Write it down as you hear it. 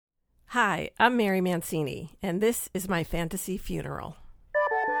Hi, I'm Mary Mancini, and this is my fantasy funeral.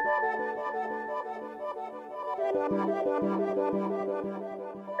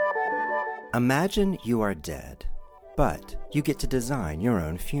 Imagine you are dead, but you get to design your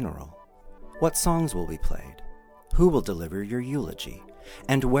own funeral. What songs will be played? Who will deliver your eulogy?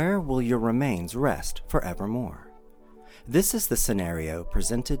 And where will your remains rest forevermore? This is the scenario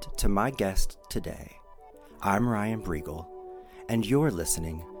presented to my guest today. I'm Ryan Briegel, and you're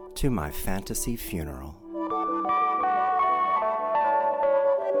listening to my fantasy funeral.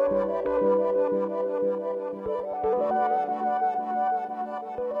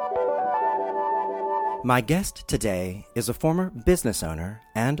 My guest today is a former business owner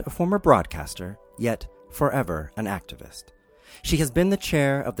and a former broadcaster, yet forever an activist. She has been the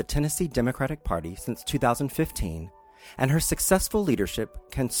chair of the Tennessee Democratic Party since 2015, and her successful leadership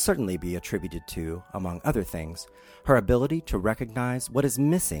can certainly be attributed to, among other things, her ability to recognize what is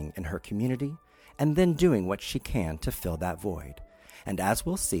missing in her community and then doing what she can to fill that void. And as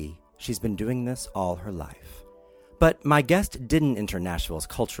we'll see, she's been doing this all her life. But my guest didn't enter Nashville's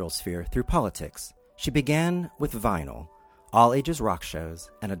cultural sphere through politics. She began with vinyl, all-ages rock shows,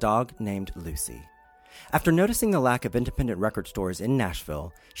 and a dog named Lucy. After noticing the lack of independent record stores in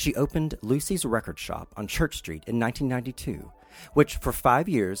Nashville, she opened Lucy's Record Shop on Church Street in 1992, which for 5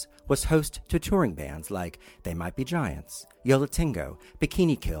 years was host to touring bands like They Might Be Giants, Yo La Tengo,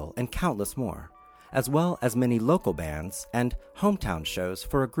 Bikini Kill, and countless more, as well as many local bands and hometown shows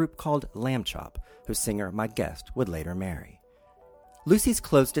for a group called Lamb Chop, whose singer my guest would later marry. Lucy's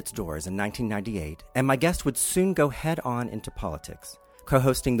closed its doors in 1998, and my guest would soon go head-on into politics,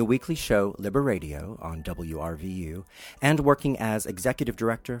 co-hosting the weekly show Liberadio on WRVU, and working as executive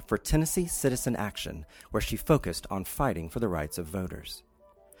director for Tennessee Citizen Action, where she focused on fighting for the rights of voters.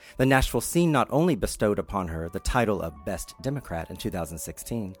 The Nashville scene not only bestowed upon her the title of Best Democrat in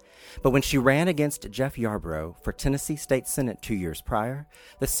 2016, but when she ran against Jeff Yarbrough for Tennessee State Senate 2 years prior,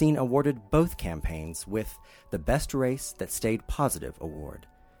 the scene awarded both campaigns with the Best Race That Stayed Positive award.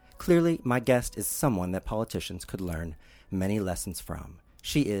 Clearly, my guest is someone that politicians could learn many lessons from.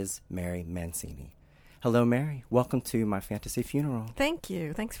 She is Mary Mancini. Hello, Mary. Welcome to my fantasy funeral. Thank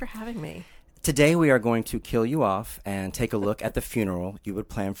you. Thanks for having me. Today we are going to kill you off and take a look at the funeral you would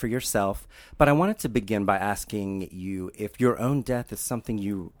plan for yourself. But I wanted to begin by asking you if your own death is something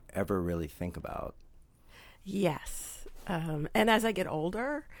you ever really think about. Yes. And as I get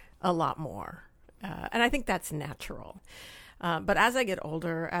older, a lot more. And I think that's natural. But as I get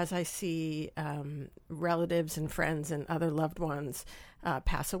older, as I see relatives and friends and other loved ones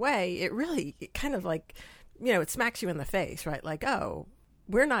pass away, it kind of like, it smacks you in the face, right? Like, oh,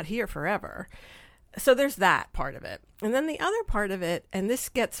 we're not here forever. So there's that part of it. And then the other part of it, and this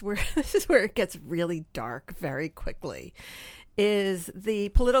is where it gets really dark very quickly, is the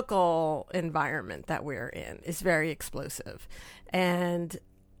political environment that we're in is very explosive. And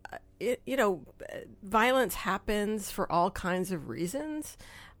violence happens for all kinds of reasons,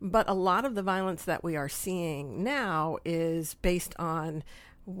 but a lot of the violence that we are seeing now is based on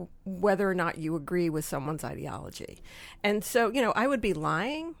whether or not you agree with someone's ideology. And so, I would be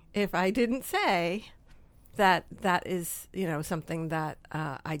lying if I didn't say that is, something that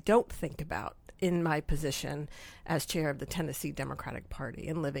I don't think about in my position as chair of the Tennessee Democratic Party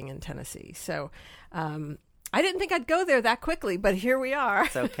and living in Tennessee. So, I didn't think I'd go there that quickly, but here we are.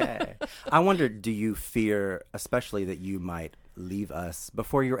 It's okay. I wonder, do you fear, especially that you might leave us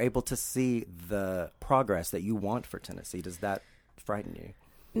before you're able to see the progress that you want for Tennessee? Does that frighten you?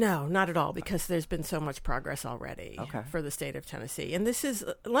 No, not at all, because there's been so much progress already for the state of Tennessee. And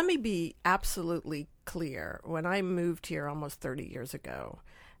let me be absolutely clear. When I moved here almost 30 years ago,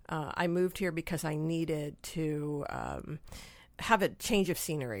 I moved here because I needed to have a change of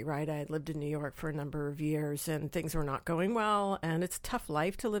scenery, right? I had lived in New York for a number of years and things were not going well. And it's a tough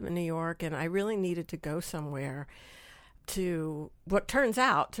life to live in New York. And I really needed to go somewhere to, what turns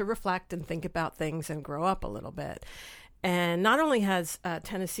out, to reflect and think about things and grow up a little bit. And not only has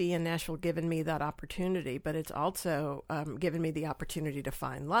Tennessee and Nashville given me that opportunity, but it's also given me the opportunity to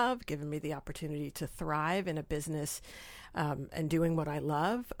find love, given me the opportunity to thrive in a business and doing what I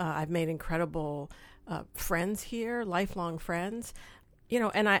love. I've made incredible friends here, lifelong friends,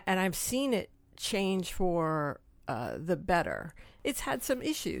 and I've seen it change for the better. It's had some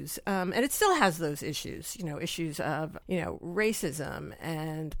issues, and it still has those issues, issues of, racism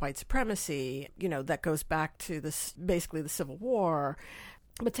and white supremacy, that goes back to basically the Civil War.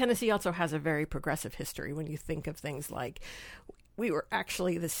 But Tennessee also has a very progressive history when you think of things like we were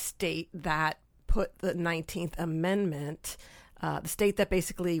actually the state that put the 19th Amendment the state that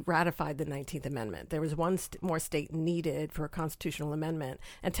basically ratified the 19th Amendment. There was one more state needed for a constitutional amendment,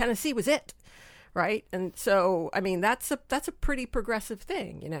 and Tennessee was it, right? And so, I mean, that's a pretty progressive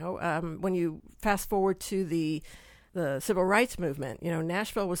thing, when you fast forward to the civil rights movement.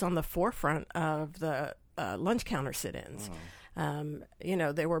 Nashville was on the forefront of the lunch counter sit-ins.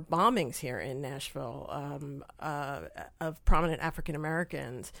 There were bombings here in Nashville of prominent African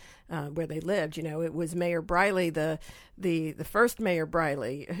Americans where they lived. It was Mayor Briley, the first Mayor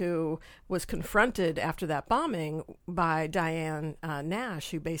Briley, who was confronted after that bombing by Diane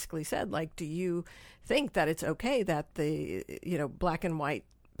Nash, who basically said, like, do you think that it's okay that the black and white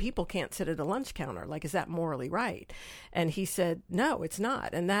people can't sit at a lunch counter? Like, is that morally right? And he said, no, it's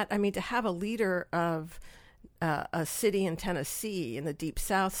not. And that, I mean, to have a leader of a city in Tennessee in the Deep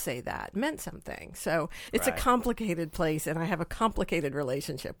South say that meant something. So it's a complicated place, and I have a complicated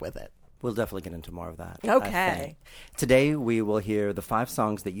relationship with it. We'll definitely get into more of that. Okay. Today we will hear the 5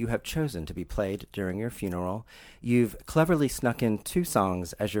 songs that you have chosen to be played during your funeral. You've cleverly snuck in 2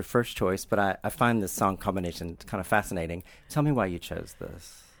 songs as your first choice, but I find this song combination kind of fascinating. Tell me why you chose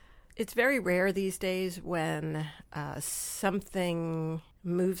this. It's very rare these days when something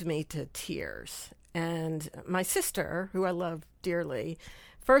moves me to tears. And my sister, who I love dearly,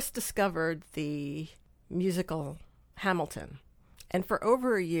 first discovered the musical Hamilton. And for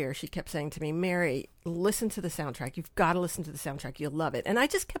over a year, she kept saying to me, Mary, listen to the soundtrack. You've got to listen to the soundtrack. You'll love it. And I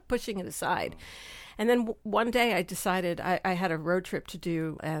just kept pushing it aside. And then one day I decided I had a road trip to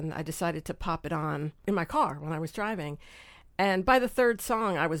do, and I decided to pop it on in my car when I was driving. And by the 3rd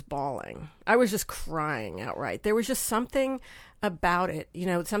song, I was bawling. I was just crying outright. There was just something about it,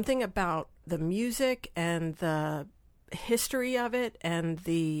 something about the music and the history of it and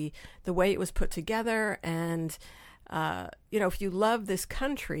the way it was put together. And, if you love this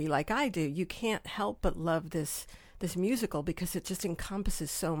country like I do, you can't help but love this musical because it just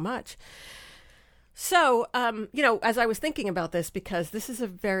encompasses so much. So, as I was thinking about this, because this is a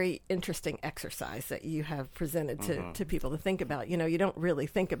very interesting exercise that you have presented to people to think about. You don't really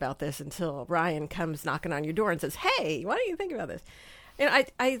think about this until Ryan comes knocking on your door and says, hey, why don't you think about this? And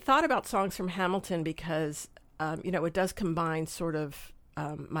I thought about songs from Hamilton because, it does combine sort of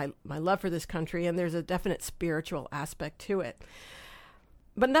my love for this country, and there's a definite spiritual aspect to it.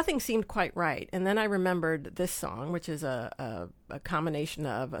 But nothing seemed quite right. And then I remembered this song, which is a combination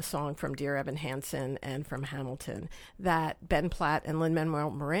of a song from Dear Evan Hansen and from Hamilton that Ben Platt and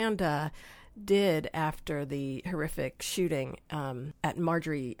Lin-Manuel Miranda did after the horrific shooting at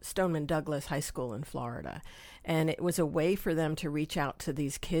Marjorie Stoneman Douglas High School in Florida. And it was a way for them to reach out to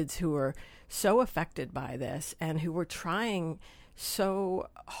these kids who were so affected by this and who were trying so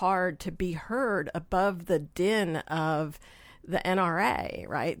hard to be heard above the din of the NRA,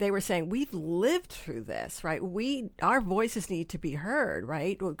 right? They were saying, we've lived through this, right? Our voices need to be heard,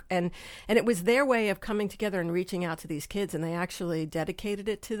 right? And it was their way of coming together and reaching out to these kids, and they actually dedicated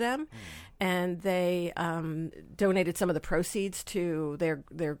it to them. And they donated some of the proceeds to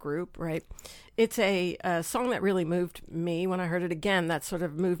their group, right? It's a song that really moved me when I heard it. Again, that sort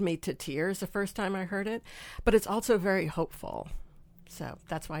of moved me to tears the first time I heard it, but it's also very hopeful. So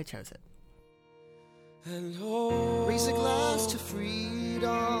that's why I chose it. And raise a glass to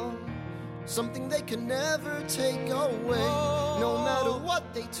freedom, something they can never take away. No matter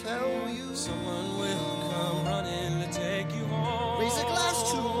what they tell you, someone will come running to take you home. Raise a glass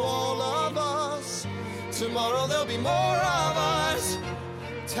to all of us. Tomorrow there'll be more of us,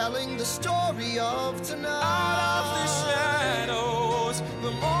 telling the story of tonight. Out of the shadows,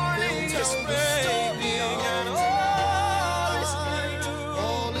 the morning is breaking, and all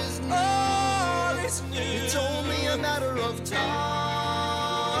is new. It's only a matter of time.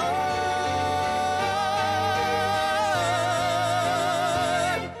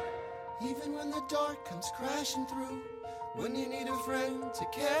 Even when the dark comes crashing through, when you need a friend to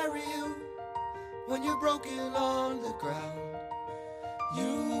carry you, when you're broken on the ground,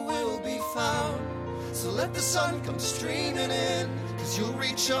 you will be found. So let the sun come streaming in, 'cause you'll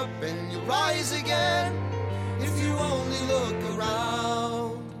reach up and you'll rise again. If you only look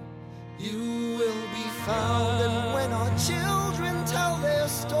around, you will be found. And when our children tell their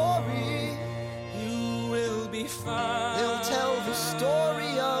story, you will be found. They'll tell the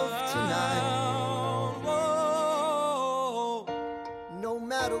story of tonight. Whoa. No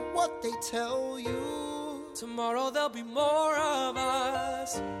matter what they tell you, tomorrow there'll be more of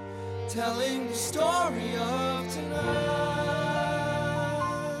us, telling the story of tonight.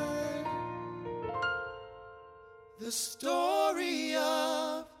 The story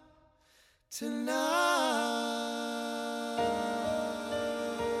of tonight.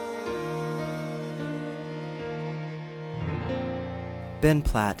 Ben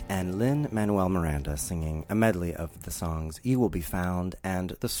Platt and Lin-Manuel Miranda singing a medley of the songs You Will Be Found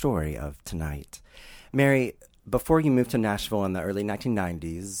and The Story of Tonight. Mary, before you moved to Nashville in the early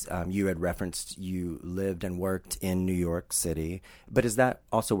 1990s, you had referenced you lived and worked in New York City, but is that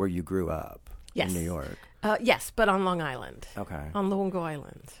also where you grew up? Yes. In New York? Yes, but on Long Island. Okay. On Long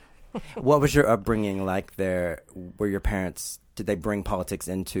Island. What was your upbringing like there? Were your parents, did they bring politics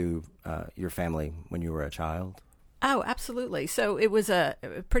into your family when you were a child? Oh, absolutely. So it was a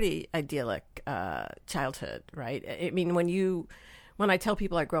pretty idyllic childhood, right? I mean, when I tell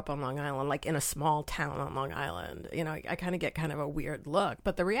people I grew up on Long Island, like in a small town on Long Island, you know, I kind of get kind of a weird look.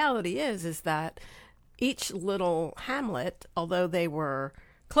 But the reality is that each little hamlet, although they were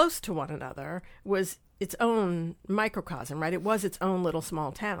close to one another, was its own microcosm, right? It was its own little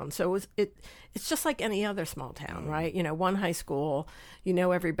small town. So it's just like any other small town, right? You know, one high school, you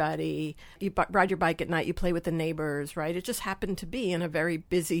know everybody, you ride your bike at night, you play with the neighbors, right? It just happened to be in a very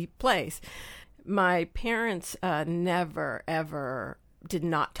busy place. My parents never, ever did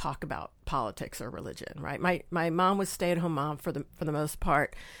not talk about politics or religion, right? My mom was stay-at-home mom for the most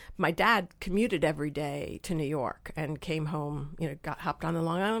part. My dad commuted every day to New York and came home, you know, hopped on the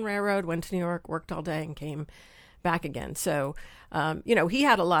Long Island Railroad, went to New York, worked all day, and came back again. So, you know, he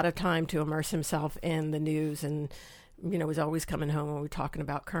had a lot of time to immerse himself in the news and, you know, was always coming home when we were talking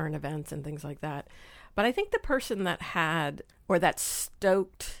about current events and things like that. But I think the person that had, or that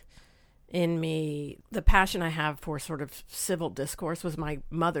stoked in me the passion I have for sort of civil discourse was my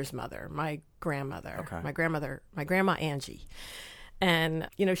mother's mother, my grandmother. Okay. My grandma Angie. And,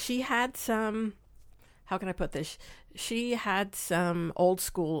 you know, she had some, how can I put this? She had some old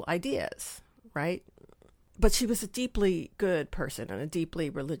school ideas, right? But she was a deeply good person and a deeply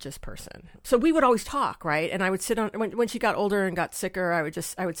religious person. So we would always talk, right? And I would sit on, when she got older and got sicker, I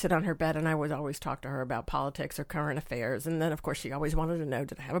would sit on her bed and I would always talk to her about politics or current affairs. And then, of course, she always wanted to know,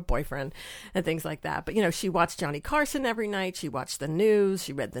 did I have a boyfriend and things like that. But, you know, she watched Johnny Carson every night. She watched the news.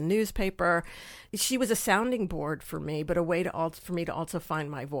 She read the newspaper. She was a sounding board for me, but a way for me to also find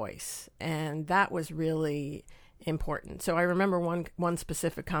my voice. And that was really important. So I remember one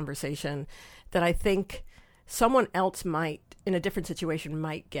specific conversation that I think someone else might, in a different situation,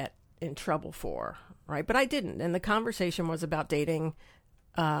 might get in trouble for, right? But I didn't. And the conversation was about dating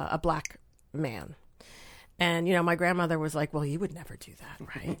a black man. And, you know, my grandmother was like, well, you would never do that,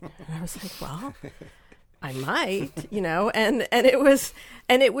 right? And I was like, well, I might, you know, and it was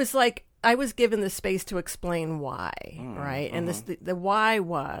like, I was given the space to explain why, right? And the why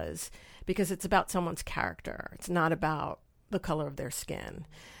was because it's about someone's character. It's not about the color of their skin.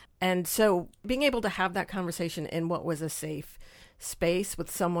 And so being able to have that conversation in what was a safe space with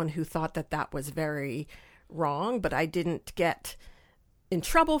someone who thought that was very wrong, but I didn't get in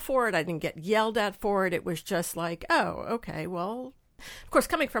trouble for it. I didn't get yelled at for it. It was just like, oh, okay, well, of course,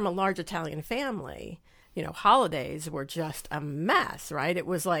 coming from a large Italian family, you know, holidays were just a mess, right? It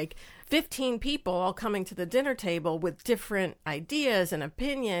was like 15 people all coming to the dinner table with different ideas and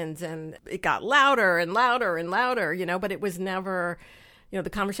opinions, and it got louder and louder and louder, you know, but it was never... You know, the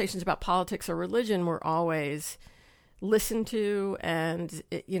conversations about politics or religion were always listened to, and,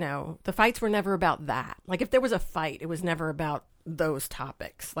 you know, the fights were never about that. Like, if there was a fight, it was never about those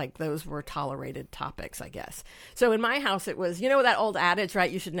topics. Like, those were tolerated topics, I guess. So in my house, it was, you know, that old adage,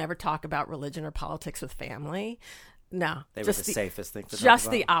 right? You should never talk about religion or politics with family. No. They were the safest thing to talk about. Just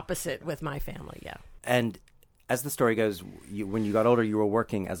the opposite with my family, yeah. And as the story goes, when you got older, you were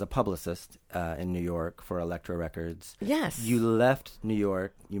working as a publicist in New York for Elektra Records. Yes. You left New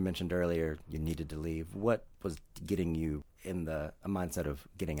York. You mentioned earlier you needed to leave. What was getting you in a mindset of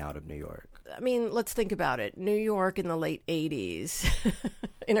getting out of New York? I mean, let's think about it. New York in the late 80s,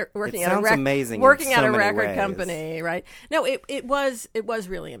 working at a record company, right? No, it was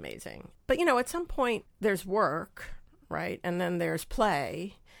really amazing. But, you know, at some point there's work, right? And then there's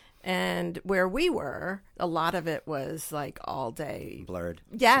play. And where we were, a lot of it was like all day. Blurred.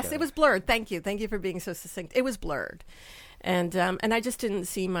 Yes, together. It was blurred. Thank you. Thank you for being so succinct. It was blurred. And I just didn't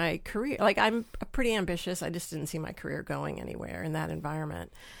see my career. Like, I'm pretty ambitious. I just didn't see my career going anywhere in that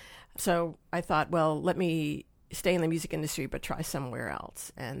environment. So I thought, well, let me stay in the music industry, but try somewhere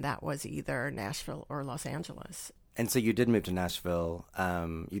else. And that was either Nashville or Los Angeles. And so you did move to Nashville.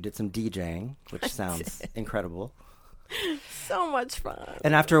 You did some DJing, which sounds incredible. So much fun.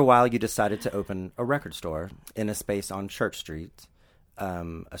 And after a while, you decided to open a record store in a space on Church Street,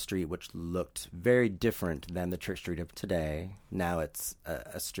 a street which looked very different than the Church Street of today. Now it's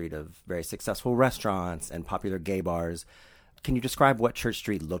a street of very successful restaurants and popular gay bars. Can you describe what Church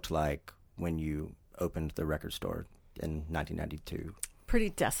Street looked like when you opened the record store in 1992? Pretty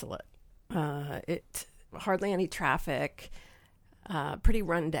desolate. It hardly any traffic. pretty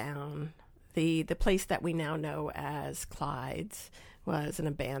run down. The place that we now know as Clyde's was an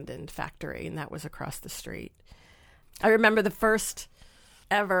abandoned factory, and that was across the street. I remember the first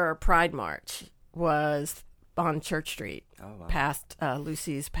ever Pride March was on Church Street, past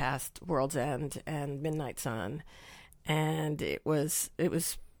Lucy's, past World's End and Midnight Sun, and it was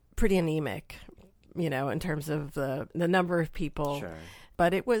pretty anemic, in terms of the number of people. Sure.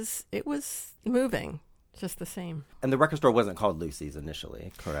 But it was moving, just the same. And the record store wasn't called Lucy's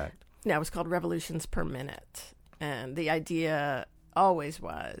initially, correct? No, it was called Revolutions Per Minute. And the idea always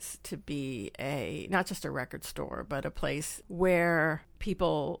was to be not just a record store, but a place where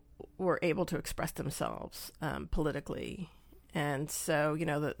people were able to express themselves politically. And so,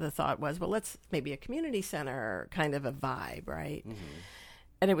 the thought was, well, let's maybe a community center kind of a vibe, right? Mm-hmm.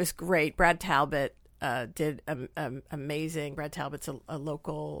 And it was great. Brad Talbot did amazing. Brad Talbot's a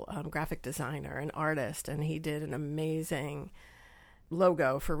local graphic designer, an artist, and he did an amazing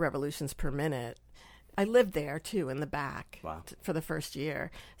logo for Revolutions Per Minute. I lived there too in the back. Wow. For the first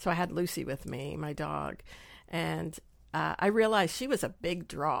year. So I had Lucy with me, my dog, and I realized she was a big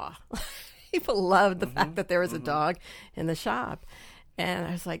draw. People loved the fact that there was a dog in the shop. And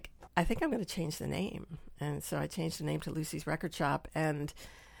I was like, I think I'm going to change the name. And so I changed the name to Lucy's Record Shop.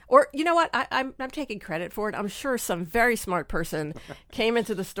 Or you know what? I'm taking credit for it. I'm sure some very smart person came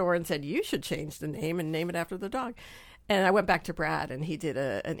into the store and said, you should change the name and name it after the dog. And I went back to Brad, and he did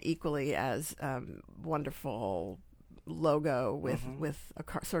an equally as wonderful logo with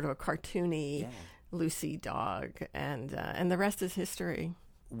a sort of a cartoony Lucy dog, and the rest is history.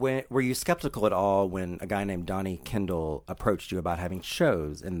 Were you skeptical at all when a guy named Donnie Kendall approached you about having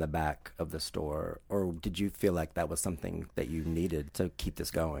shows in the back of the store, or did you feel like that was something that you needed to keep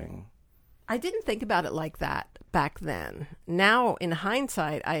this going? I didn't think about it like that back then. Now, in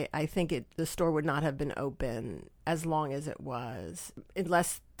hindsight, I think the store would not have been open as long as it was,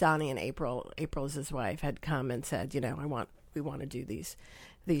 unless Donnie and April is his wife, had come and said, we want to do these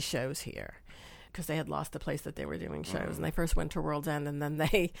shows here, because they had lost the place that they were doing shows. And they first went to World's End, and then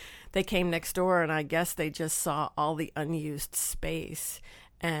they came next door, and I guess they just saw all the unused space,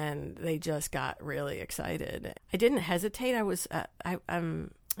 and they just got really excited. I didn't hesitate. I was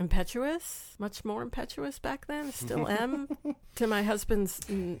I'm impetuous, much more impetuous back then. Still am, to my husband's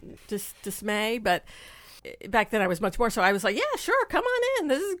dismay, but back then I was much more. So I was like, yeah, sure, come on in.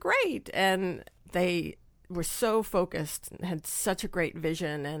 This is great. And they were so focused, had such a great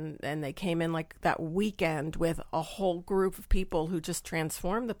vision, and they came in like that weekend with a whole group of people who just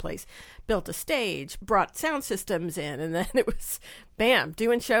transformed the place, built a stage, brought sound systems in, and then it was bam,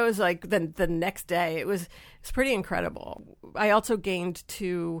 doing shows like the next day. It's pretty incredible. I also gained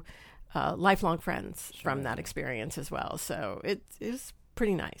two lifelong friends from that experience as well, so it was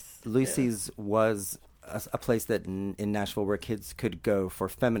pretty nice. Lucy's was a place that in Nashville where kids could go for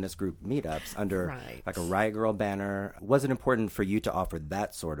feminist group meetups under like a Riot Girl banner. Was it important for you to offer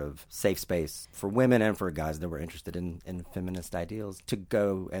that sort of safe space for women and for guys that were interested in feminist ideals to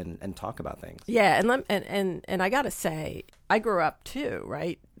go and talk about things? Yeah, and I got to say, I grew up too,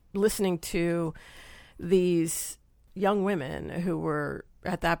 right, listening to these young women who were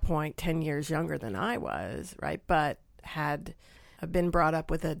at that point 10 years younger than I was, right, but had been brought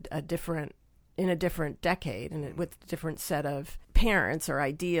up with in a different decade and with a different set of parents or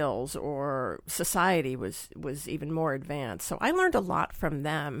ideals, or society was even more advanced. So I learned a lot from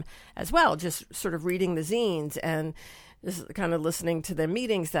them as well, just sort of reading the zines and just kind of listening to the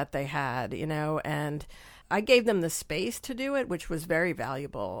meetings that they had, and I gave them the space to do it, which was very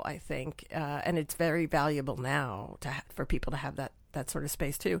valuable, I think. And it's very valuable now for people to have that sort of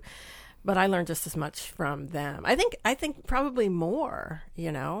space too. But I learned just as much from them. I think probably more,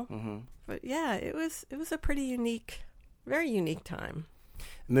 Mm-hmm. But yeah, it was a pretty very unique time.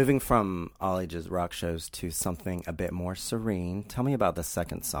 Moving from all ages rock shows to something a bit more serene, tell me about the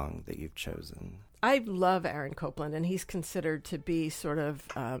second song that you've chosen. I love Aaron Copland, and he's considered to be sort of,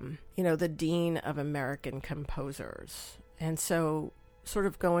 the dean of American composers. And so sort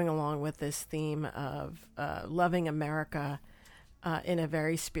of going along with this theme of loving America in a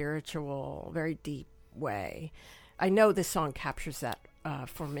very spiritual, very deep way. I know this song captures that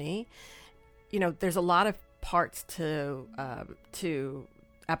for me. There's a lot of parts to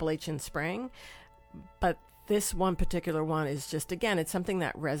Appalachian Spring, but this one particular one is just, again, it's something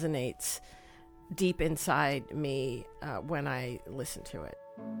that resonates deep inside me when I listen to it.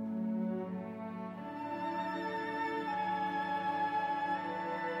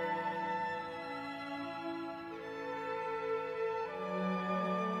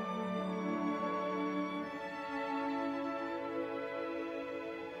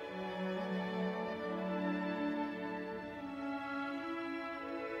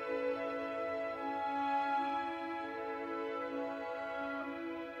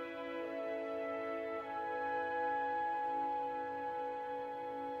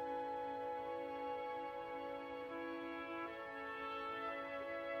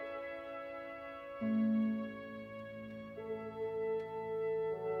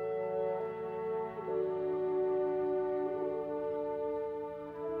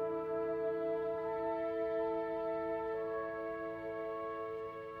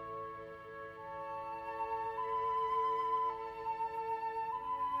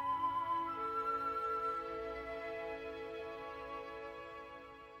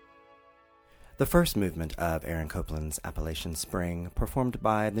 the first movement of Aaron Copland's Appalachian Spring, performed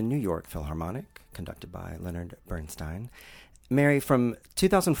by the New York Philharmonic, conducted by Leonard Bernstein. Mary, from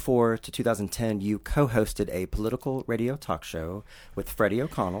 2004 to 2010, you co-hosted a political radio talk show with Freddie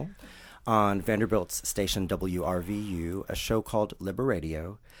O'Connell on Vanderbilt's station WRVU, a show called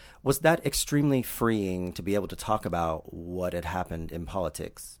Liberadio. Was that extremely freeing to be able to talk about what had happened in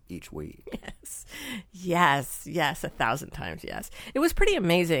politics each week? Yes, 1,000 times yes. It was pretty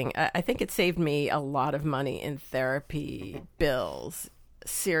amazing. I think it saved me a lot of money in therapy bills.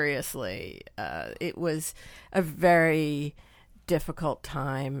 Seriously. It was a very difficult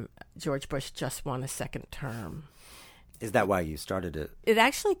time. George Bush just won a second term. Is that why you started it? It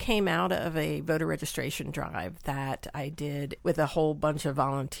actually came out of a voter registration drive that I did with a whole bunch of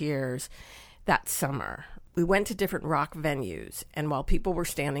volunteers that summer. We went to different rock venues, and while people were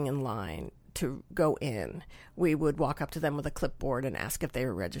standing in line to go in, we would walk up to them with a clipboard and ask if they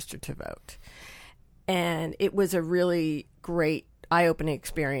were registered to vote. And it was a really great eye-opening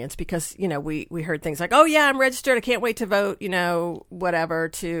experience because, you know, we heard things like, oh, yeah, I'm registered, I can't wait to vote, you know, whatever,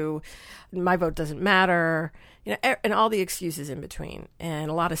 to my vote doesn't matter, you know, and all the excuses in between.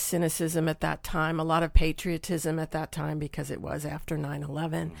 And a lot of cynicism at that time, a lot of patriotism at that time because it was after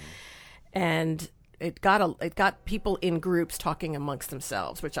 9/11. And it got people in groups talking amongst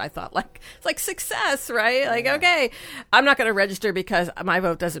themselves, which I thought it's like success, right? Like, okay, I'm not going to register because my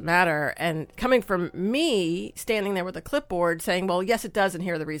vote doesn't matter. And coming from me, standing there with a clipboard saying, well, yes, it does, and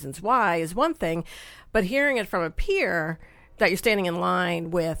here are the reasons why, is one thing. But hearing it from a peer that you're standing in line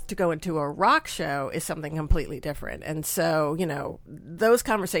with to go into a rock show is something completely different. And so, you know, those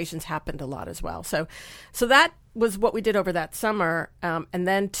conversations happened a lot as well. So that was what we did over that summer. And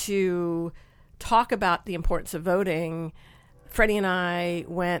then to talk about the importance of voting, Freddie and I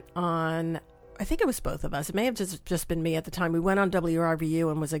went on, I think it was both of us. It may have just been me at the time. We went on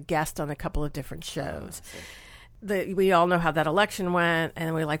WRVU and was a guest on a couple of different shows. We all know how that election went,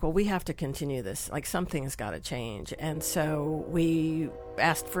 and we're like, well, we have to continue this. Like, something's got to change. And so we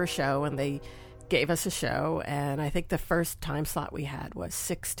asked for a show, and they gave us a show, and I think the first time slot we had was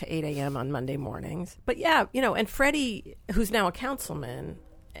 6 to 8 a.m. on Monday mornings. But yeah, you know, and Freddie, who's now a councilman,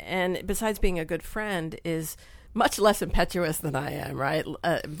 and besides being a good friend, is much less impetuous than I am, right?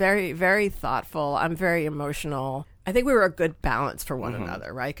 Very, very thoughtful. I'm very emotional. I think we were a good balance for one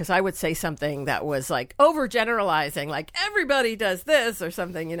another, right? Because I would say something that was like overgeneralizing, like everybody does this or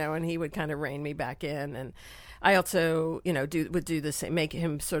something, you know, and he would kind of rein me back in. And I also, you know, would do the same, make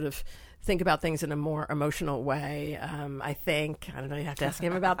him sort of think about things in a more emotional way. I don't know, you have to ask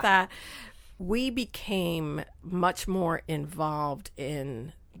him about that. We became much more involved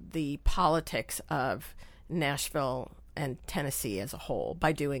in the politics of Nashville and Tennessee as a whole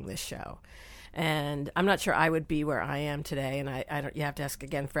by doing this show. And I'm not sure I would be where I am today. And I don't. You have to ask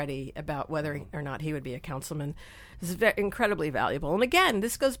again, Freddie, about whether or not he would be a councilman. This is incredibly valuable. And again,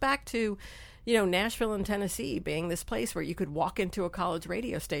 this goes back to, you know, Nashville and Tennessee being this place where you could walk into a college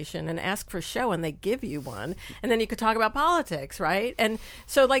radio station and ask for a show and they give you one. And then you could talk about politics, right? And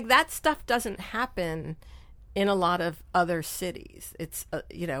so, like, that stuff doesn't happen in a lot of other cities. It's,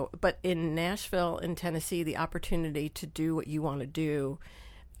 you know, but in Nashville and Tennessee, the opportunity to do what you want to do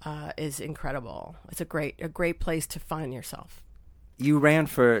is incredible. It's a great place to find yourself. You ran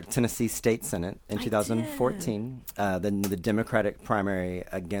for Tennessee State Senate in 2014, the Democratic primary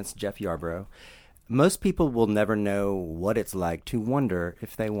against Jeff Yarborough. Most people will never know what it's like to wonder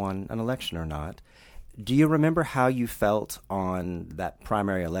if they won an election or not. Do you remember how you felt on that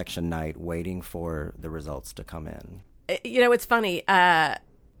primary election night waiting for the results to come in? You know, it's funny. I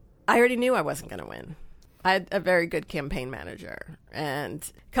already knew I wasn't going to win. I had a very good campaign manager. And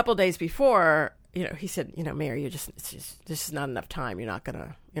a couple of days before, you know, he said, you know, Mary, this is not enough time. You're not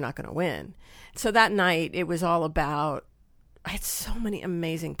gonna win. So that night, it was all about, I had so many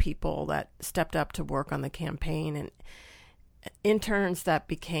amazing people that stepped up to work on the campaign, and interns that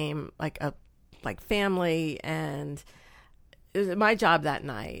became like family. And my job that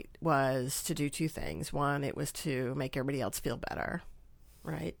night was to do two things. One, it was to make everybody else feel better,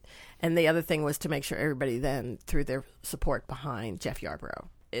 right? And the other thing was to make sure everybody then threw their support behind Jeff Yarborough.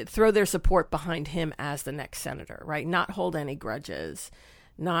 Throw their support behind him as the next senator, right? Not hold any grudges,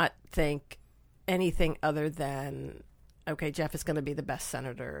 not think anything other than, okay, Jeff is going to be the best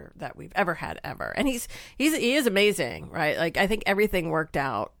senator that we've ever had ever. And he is amazing, right? Like, I think everything worked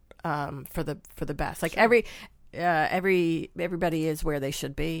out for the best. Like, sure. Everybody is where they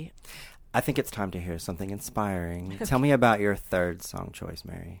should be. I think it's time to hear something inspiring. Tell me about your third song choice,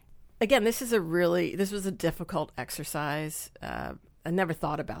 Mary. Again, this was a difficult exercise. I never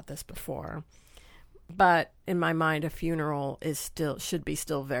thought about this before. But in my mind, a funeral should be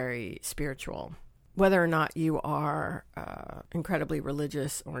still very spiritual, whether or not you are incredibly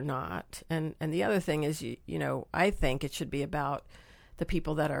religious or not. And the other thing is, I think it should be about the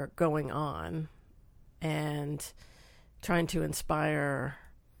people that are going on and trying to inspire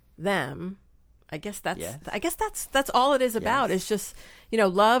them. I guess that's all it is about. Yes. It's just,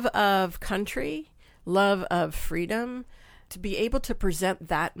 love of country, love of freedom, to be able to present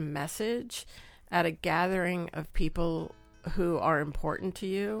that message at a gathering of people who are important to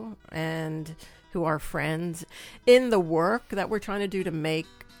you and who are friends in the work that we're trying to do to make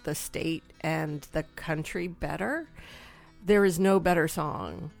the state and the country better. There is no better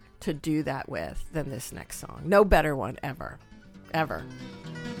song to do that with than this next song. No better one ever. Ever.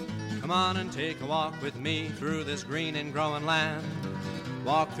 Come on and take a walk with me through this green and growing land.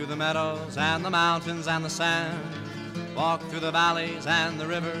 Walk through the meadows and the mountains and the sand. Walk through the valleys and the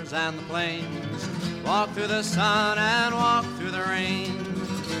rivers and the plains. Walk through the sun and walk through the rain.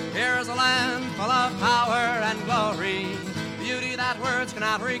 Here's a land full of power and glory, beauty that words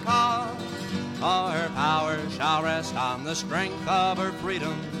cannot recall. All her power shall rest on the strength of her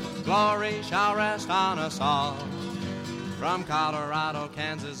freedom. Glory shall rest on us all. From Colorado,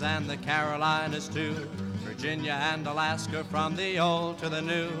 Kansas, and the Carolinas too, Virginia and Alaska, from the old to the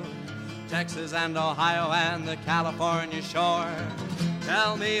new, Texas and Ohio and the California shore.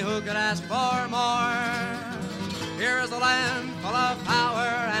 Tell me who could ask for more? Here is a land full of power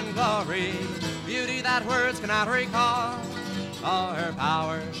and glory, beauty that words cannot recall. All her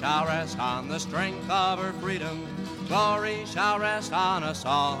power shall rest on the strength of her freedom. Glory shall rest on us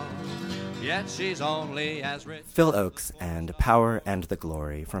all. Yet she's only as rich. Phil Ochs and Power and the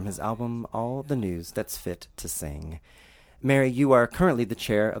Glory from his album All the News That's Fit to Sing. Mary, you are currently the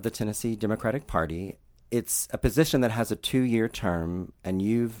chair of the Tennessee Democratic Party. It's a position that has a 2-year term, and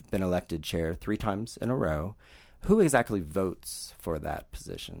you've been elected chair 3 times in a row. Who exactly votes for that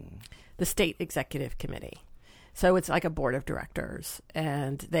position? The State Executive Committee. So it's like a board of directors,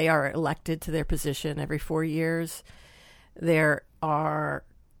 and they are elected to their position every 4 years. There are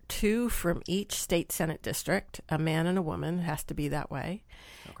 2 from each state Senate district, a man and a woman, has to be that way.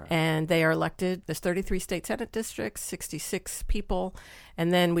 Okay. And they are elected. There's 33 state Senate districts, 66 people,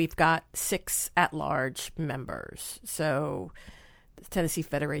 and then we've got 6 at-large members. So the Tennessee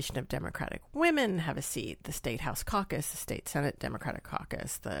Federation of Democratic Women have a seat, the State House Caucus, the State Senate Democratic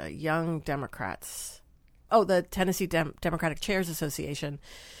Caucus, the Young Democrats, the Tennessee Democratic Chairs Association.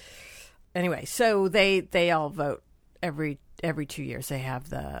 Anyway, so they all vote every 2 years. They have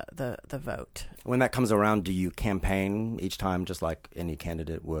the vote. When that comes around, do you campaign each time just like any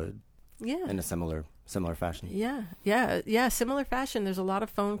candidate would? Yeah. In a similar fashion? Yeah, similar fashion. There's a lot of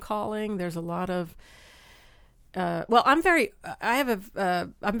phone calling. There's a lot of I'm very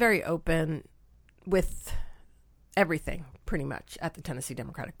open with everything pretty much at the Tennessee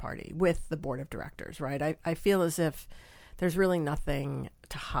Democratic Party with the board of directors, right? I feel as if there's really nothing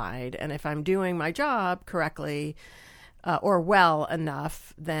to hide, and if I'm doing my job correctly or well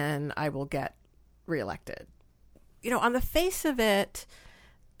enough, then I will get reelected. On the face of it,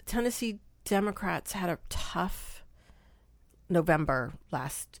 Tennessee Democrats had a tough November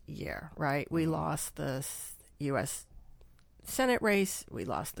last year, right? We lost the U.S. Senate race. We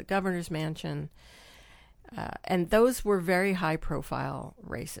lost the governor's mansion. And those were very high-profile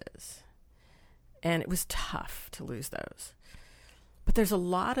races. And it was tough to lose those. But there's a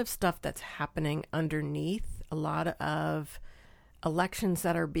lot of stuff that's happening underneath, a lot of elections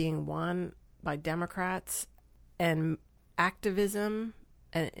that are being won by Democrats and activism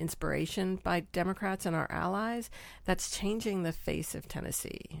and inspiration by Democrats and our allies that's changing the face of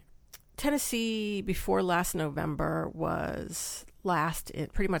Tennessee. Tennessee, before last November, was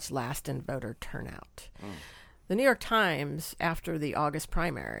pretty much last in voter turnout. The New York Times, after the August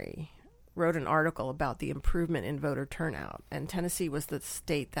primary, wrote an article about the improvement in voter turnout, and Tennessee was the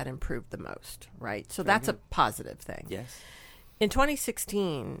state that improved the most, right? So that's a positive thing. Yes. In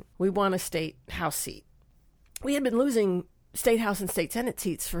 2016, we won a state House seat. We had been losing state House and state Senate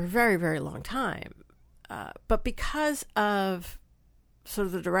seats for a very, very long time. But because of sort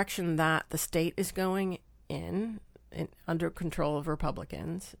of the direction that the state is going in under control of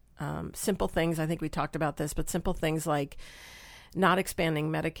Republicans, simple things, I think we talked about this, but simple things like not expanding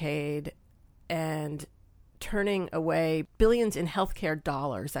Medicaid and turning away billions in healthcare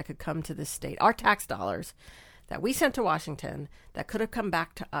dollars that could come to this state, our tax dollars that we sent to Washington that could have come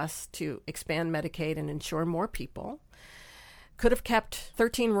back to us to expand Medicaid and insure more people, could have kept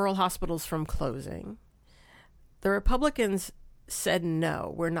 13 rural hospitals from closing. The Republicans said,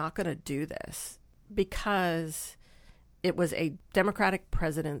 no, we're not going to do this because it was a Democratic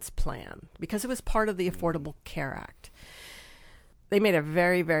president's plan because it was part of the Affordable Care Act. They made a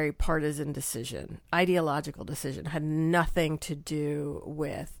very, very partisan decision, ideological decision, had nothing to do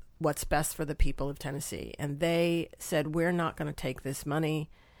with what's best for the people of Tennessee. And they said, we're not going to take this money.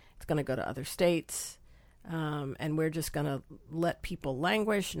 It's going to go to other states. And we're just going to let people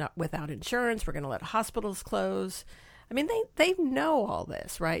languish not without insurance. We're going to let hospitals close. I mean, they know all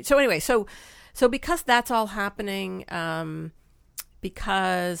this, right? So anyway, so because that's all happening,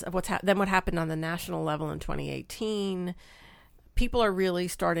 because of what happened on the national level in 2018, people are really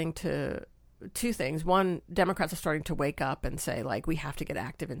starting to, two things. One, Democrats are starting to wake up and say, like, we have to get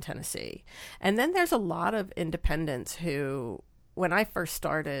active in Tennessee. And then there's a lot of independents who, when I first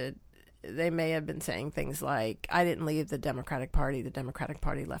started, they may have been saying things like, I didn't leave the Democratic Party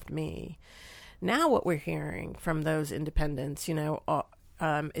left me. Now what we're hearing from those independents, is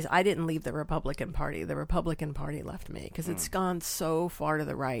I didn't leave the Republican Party left me, because it's gone so far to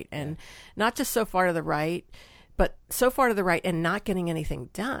the right, and not just so far to the right, but so far to the right and not getting anything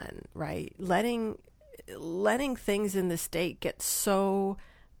done, right? Letting things in the state get so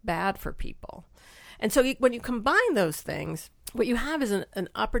bad for people. And so when you combine those things, what you have is an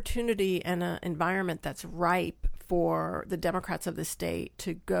opportunity and an environment that's ripe for the Democrats of the state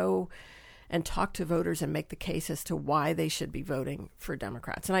to go and talk to voters and make the case as to why they should be voting for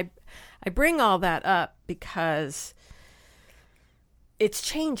Democrats. And I bring all that up because it's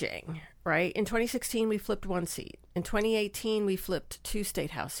changing, right? In 2016, we flipped one seat. In 2018, we flipped 2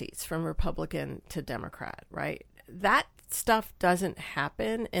 state house seats from Republican to Democrat, right? That stuff doesn't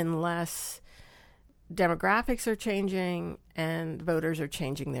happen unless demographics are changing and voters are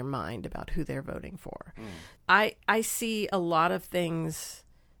changing their mind about who they're voting for. I see a lot of things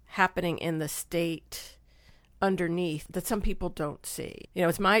happening in the state underneath that some people don't see.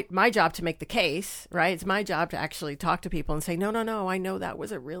 It's my job to make the case, right? It's my job to actually talk to people and say, no, I know that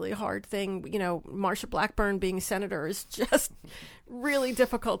was a really hard thing. Marsha Blackburn being senator is just really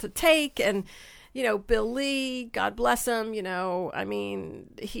difficult to take. And, Bill Lee, God bless him, God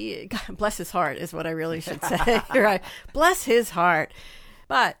bless his heart is what I really should say, right? Bless his heart.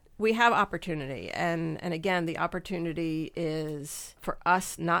 But we have opportunity. And again, the opportunity is for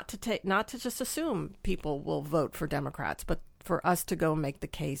us not to just assume people will vote for Democrats, but for us to go make the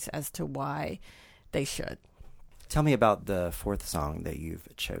case as to why they should. Tell me about the 4th song that you've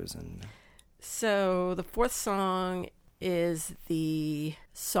chosen. So the 4th song is the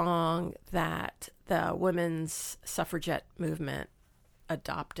song that the women's suffragette movement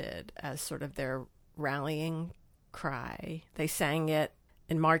adopted as sort of their rallying cry. They sang it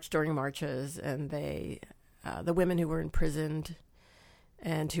in March during marches, and the women who were imprisoned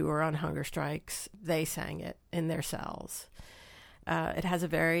and who were on hunger strikes, they sang it in their cells. It has a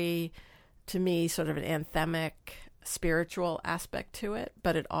very, to me, sort of an anthemic spiritual aspect to it,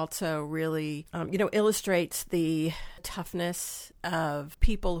 but it also really, illustrates the toughness of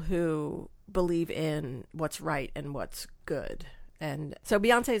people who believe in what's right and what's good. And so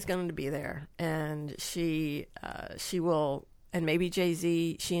Beyonce is going to be there, and she will. And maybe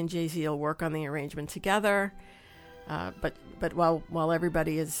Jay-Z, she and Jay-Z will work on the arrangement together. But while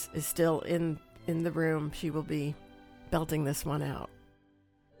everybody is still in the room, she will be belting this one out.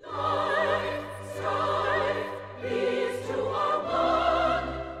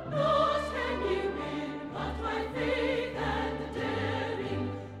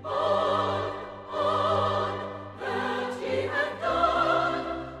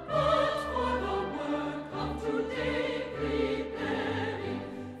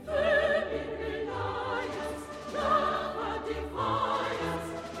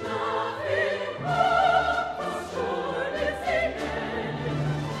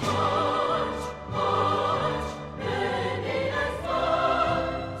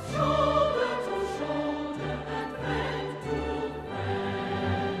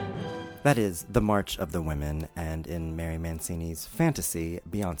 That is The March of the Women, and in Mary Mancini's fantasy,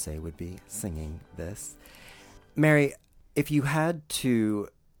 Beyonce would be singing this. Mary, if you had to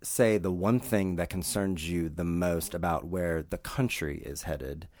say the one thing that concerns you the most about where the country is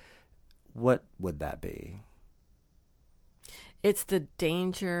headed, what would that be? It's the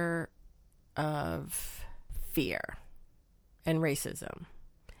danger of fear and racism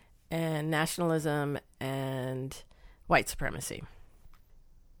and nationalism and white supremacy.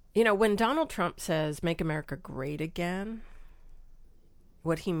 When Donald Trump says, "Make America Great Again,"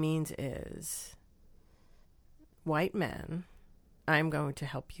 what he means is, white men, I'm going to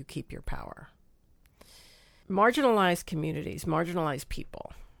help you keep your power. Marginalized communities, marginalized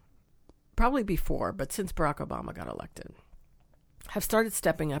people, probably before, but since Barack Obama got elected, have started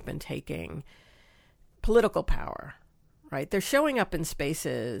stepping up and taking political power right? They're showing up in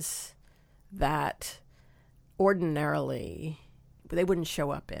spaces that ordinarily they wouldn't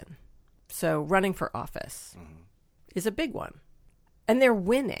show up in. So running for office is a big one. And they're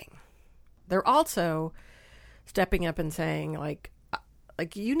winning. They're also stepping up and saying, like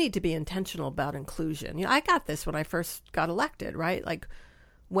you need to be intentional about inclusion. You know, I got this when I first got elected, right? Like,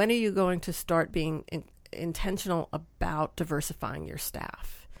 when are you going to start being intentional about diversifying your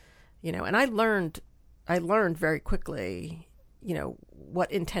staff? You know, and I learned very quickly, you know,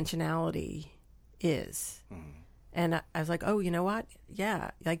 what intentionality is. And I was like, oh, you know what?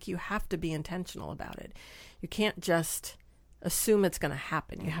 Yeah, like, you have to be intentional about it. You can't just assume it's going to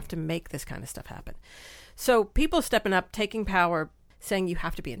happen. You have to make this kind of stuff happen. So people stepping up, taking power, saying you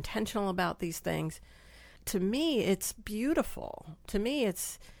have to be intentional about these things. To me, it's beautiful. To me,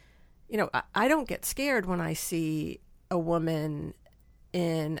 it's, you know, I don't get scared when I see a woman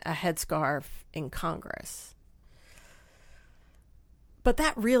in a headscarf in Congress. But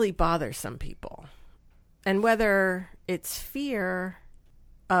that really bothers some people. And whether it's fear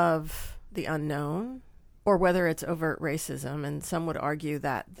of the unknown or whether it's overt racism, and some would argue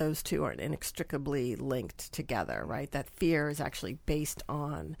that those two are inextricably linked together, right? That fear is actually based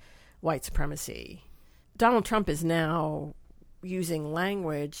on white supremacy. Donald Trump is now using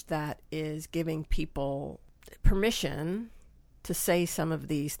language that is giving people permission to say some of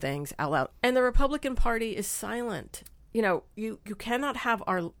these things out loud. And the Republican Party is silent. You know, you cannot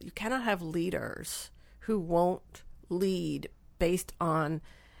have leaders who won't lead based on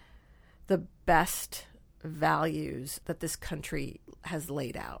the best values that this country has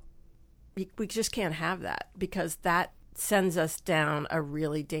laid out. We just can't have that, because that sends us down a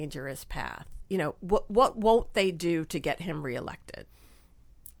really dangerous path. You know, what won't they do to get him reelected?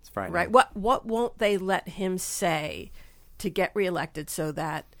 It's frightening. Right? What won't they let him say to get reelected so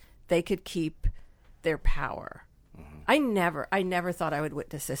that they could keep their power? I never thought I would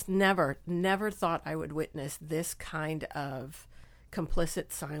witness this. Never thought I would witness this kind of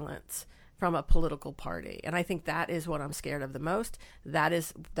complicit silence from a political party. And I think that is what I'm scared of the most. That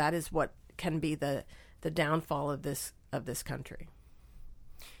is what can be the downfall of this country.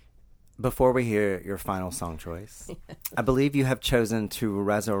 Before we hear your final song choice, I believe you have chosen to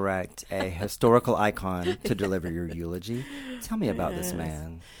resurrect a historical icon to deliver your eulogy. Tell me about this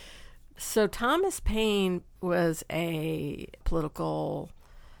man. So Thomas Paine was a political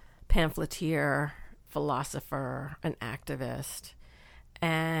pamphleteer, philosopher, an activist.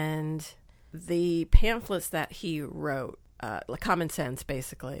 And the pamphlets that he wrote, Common Sense,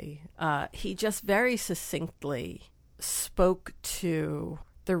 basically, he just very succinctly spoke to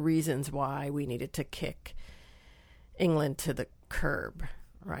the reasons why we needed to kick England to the curb,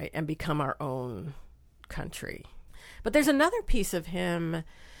 right, and become our own country. But there's another piece of him.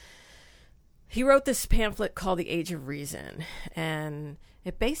 He wrote this pamphlet called The Age of Reason, and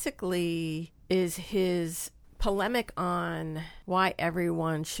it basically is his polemic on why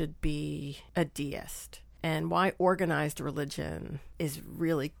everyone should be a deist and why organized religion is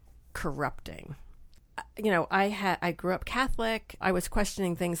really corrupting. You know, I grew up Catholic. I was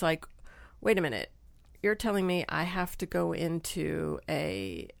questioning things like, wait a minute, you're telling me I have to go into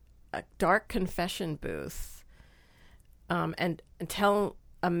a dark confession booth and tell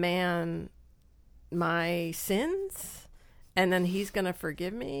a man my sins, and then he's going to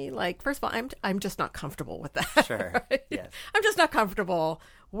forgive me? Like, first of all, I'm just not comfortable with that. Sure. Right? Yes. I'm just not comfortable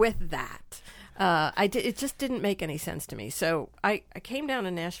with that. It just didn't make any sense to me. So I came down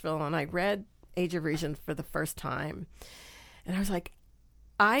to Nashville and I read Age of Reason for the first time, and I was like,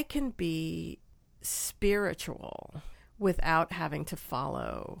 I can be spiritual without having to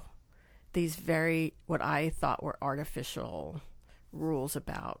follow these what I thought were artificial rules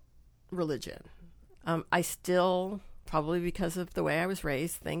about religion. I still, probably because of the way I was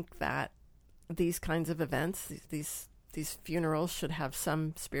raised, think that these kinds of events, these funerals, should have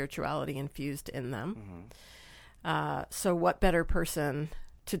some spirituality infused in them. Mm-hmm. So what better person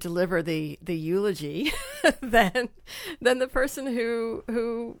to deliver the eulogy than the person who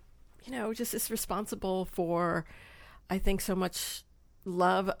you know, just is responsible for, I think, so much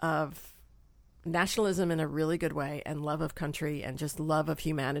love of nationalism in a really good way, and love of country, and just love of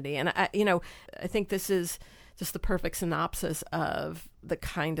humanity. And I think this is just the perfect synopsis of the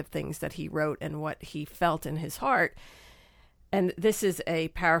kind of things that he wrote and what he felt in his heart. And this is a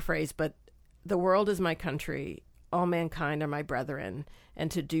paraphrase, but the world is my country, all mankind are my brethren,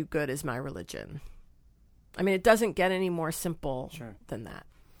 and to do good is my religion. I mean, it doesn't get any more simple than that.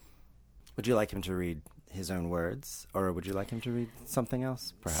 Would you like him to read his own words, or would you like him to read something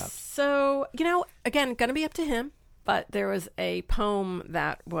else, perhaps? So, you know, again, going to be up to him, but there was a poem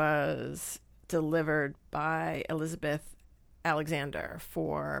that was delivered by Elizabeth Alexander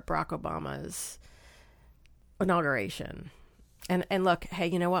for Barack Obama's inauguration. And look, hey,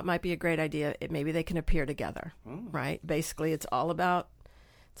 you know what might be a great idea? Maybe they can appear together, right? Basically, it's all about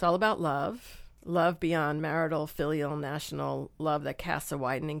love, love beyond marital, filial, national, love that casts a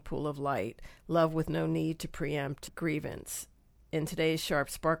widening pool of light, love with no need to preempt grievance. In today's sharp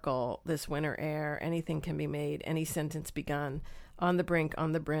sparkle, this winter air, anything can be made, any sentence begun, on the brink,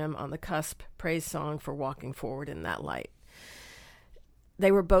 on the brim, on the cusp, praise song for walking forward in that light.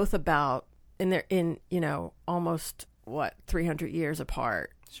 They were both about, almost, 300 years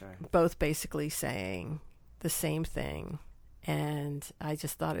apart, sure, both basically saying the same thing. And I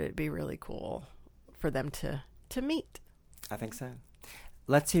just thought it would be really cool for them to meet. I think so.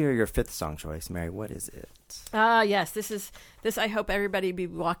 Let's hear your fifth song choice, Mary. What is it? Yes, this I hope everybody be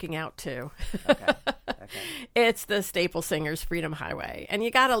walking out to. Okay. It's the Staple Singers' Freedom Highway. And you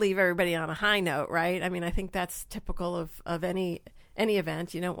got to leave everybody on a high note, right? I mean, I think that's typical of any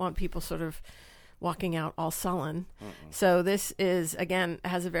event. You don't want people sort of walking out all sullen. So this is, again,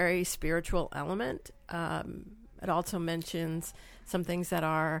 has a very spiritual element. It also mentions some things that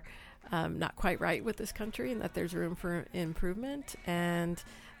are not quite right with this country and that there's room for improvement. And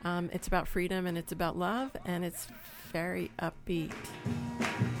it's about freedom and it's about love and it's very upbeat.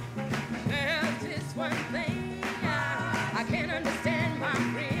 There's this one thing I can't understand, my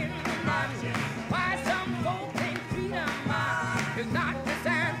friend. Why some folks think freedom is not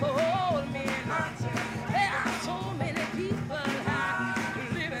designed for all men. There are so many people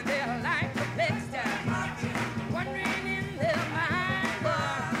living their life perplexed, wondering in their mind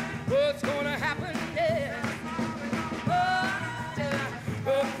what's going to happen next.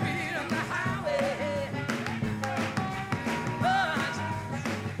 But freedom, the highway. But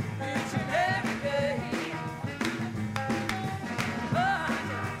each and every day.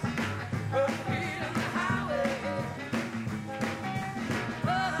 But freedom, the highway.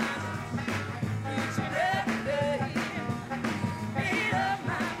 But each and every day. Made up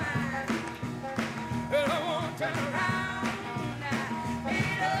my mind. And I won't turn around.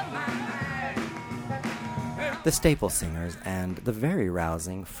 Made up my mind. The Staple Singers and the very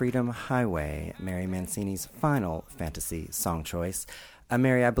rousing Freedom Highway, Mary Mancini's final fantasy song choice.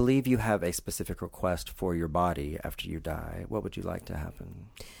 Mary, I believe you have a specific request for your body after you die. What would you like to happen?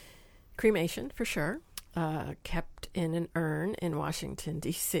 Cremation, for sure. Kept in an urn in Washington,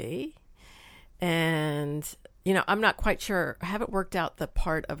 D.C. And, I'm not quite sure. I haven't worked out the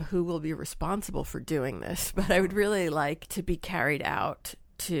part of who will be responsible for doing this, but I would really like to be carried out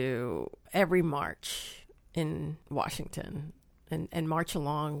to every march in Washington and march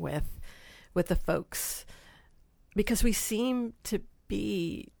along with the folks, because we seem to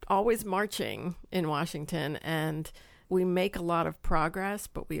be always marching in Washington and we make a lot of progress,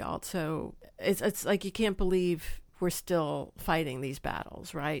 but we also, it's like you can't believe we're still fighting these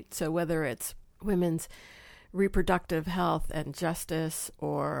battles, right? So whether it's women's reproductive health and justice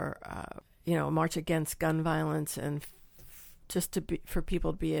or, march against gun violence and just for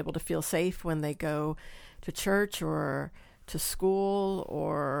people to be able to feel safe when they go to church or to school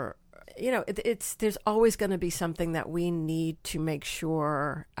or, there's always going to be something that we need to make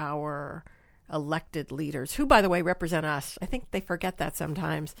sure our elected leaders, who, by the way, represent us, I think they forget that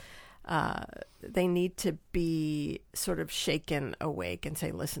sometimes, they need to be sort of shaken awake and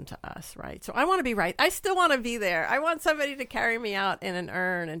say, listen to us, right? So I want to be right. I still want to be there. I want somebody to carry me out in an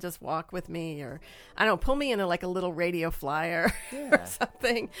urn and just walk with me, or I don't know, pull me in a little radio flyer or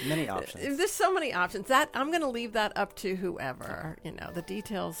something. Many options. There's so many options. That I'm going to leave that up to whoever. The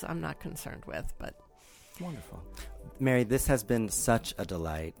details I'm not concerned with, but wonderful. Mary, this has been such a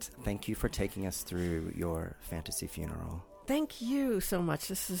delight. Thank you for taking us through your fantasy funeral. Thank you so much.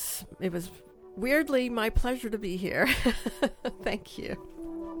 It was weirdly my pleasure to be here. Thank you.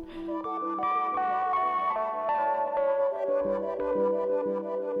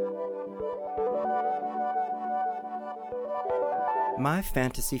 My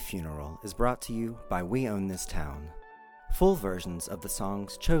Fantasy Funeral is brought to you by We Own This Town. Full versions of the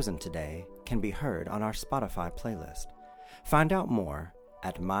songs chosen today can be heard on our Spotify playlist. Find out more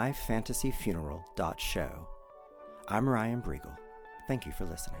at myfantasyfuneral.show. I'm Ryan Briegel. Thank you for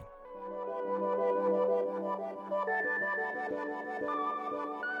listening.